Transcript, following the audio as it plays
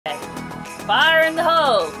Fire in the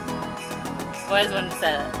hole! Always wanted to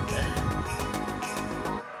say that.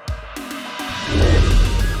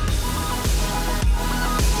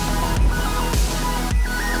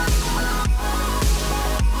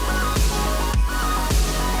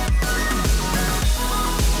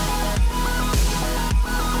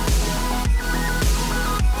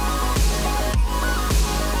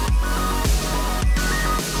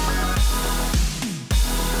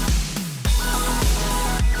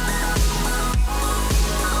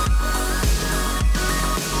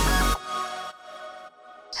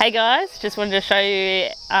 Hey guys, just wanted to show you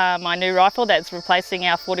my new rifle that's replacing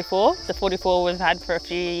our 44. The 44 we've had for a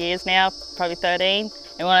few years now, probably 13, and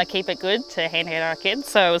we want to keep it good to hand out our kids.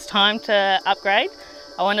 So it was time to upgrade.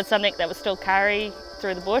 I wanted something that would still carry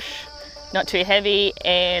through the bush, not too heavy,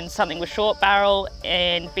 and something with short barrel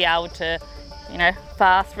and be able to, you know,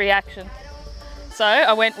 fast reaction. So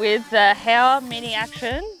I went with the Howa Mini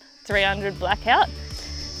Action 300 Blackout,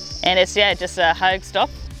 and it's just a Hogue stock.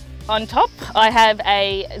 On top, I have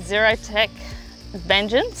a Zero-Tech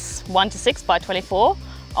Vengeance 1:6 by 24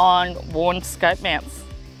 on worn scope mounts.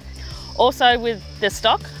 Also with the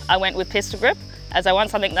stock, I went with pistol grip, as I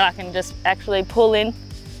want something that I can just actually pull in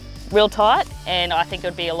real tight, and I think it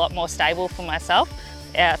would be a lot more stable for myself,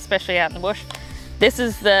 especially out in the bush. This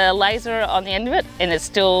is the laser on the end of it, and it's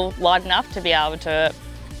still light enough to be able to,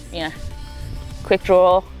 you know, quick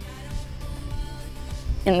draw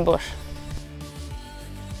in the bush.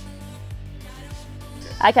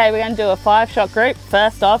 Okay, we're going to do a 5-shot group.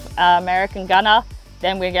 First off, American Gunner,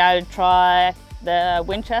 then we're going to try the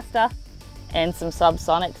Winchester and some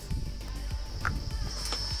subsonics.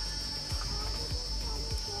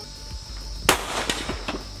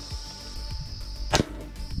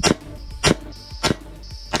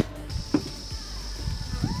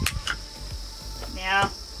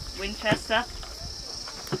 Now, Winchester.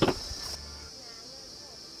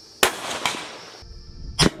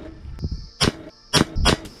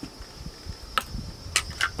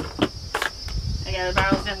 Okay, the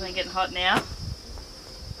barrel's definitely getting hot now.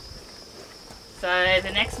 So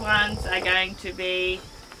the next ones are going to be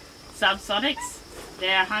subsonics.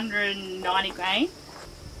 They're 190 grain.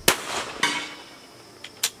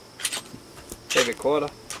 Take a quarter.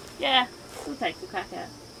 Yeah, we'll take the crack out.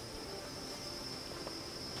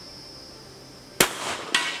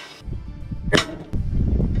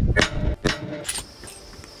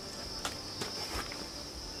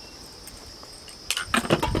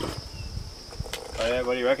 Oh yeah,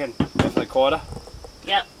 what do you reckon? Definitely quarter?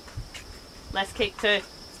 Yep. Let's kick too.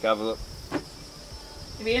 Let's go have a look.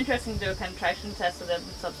 It'd be interesting to do a penetration test with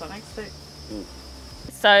the subsonics too.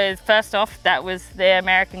 So first off, that was the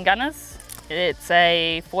American Gunners. It's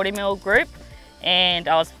a 40mm group, and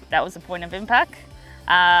that was the point of impact.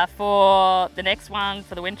 For the next one,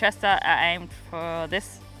 for the Winchester, I aimed for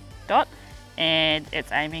this dot, and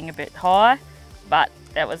it's aiming a bit high, but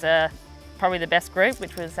that was probably the best group,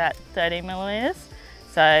 which was at 30mm.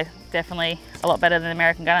 So definitely a lot better than the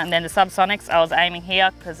American Gunner. And then the subsonics, I was aiming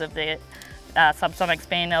here because of the subsonics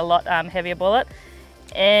being a lot heavier bullet,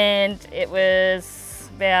 and it was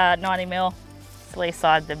about 90mm. Lee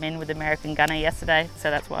sided them in with the American Gunner yesterday,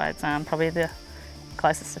 so that's why it's probably the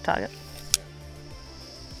closest to target.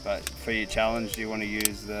 But for your challenge, do you want to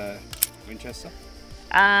use the Winchester?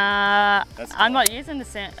 I'm not using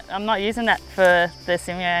that for the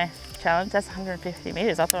Simio challenge. That's 150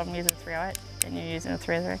 metres. I thought I'm using a 308 and you're using a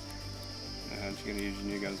 303. Aren't you going to use your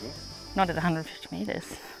new gun as well? Not at 150 metres.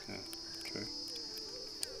 Yeah, true.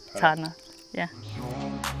 It's hard enough, yeah.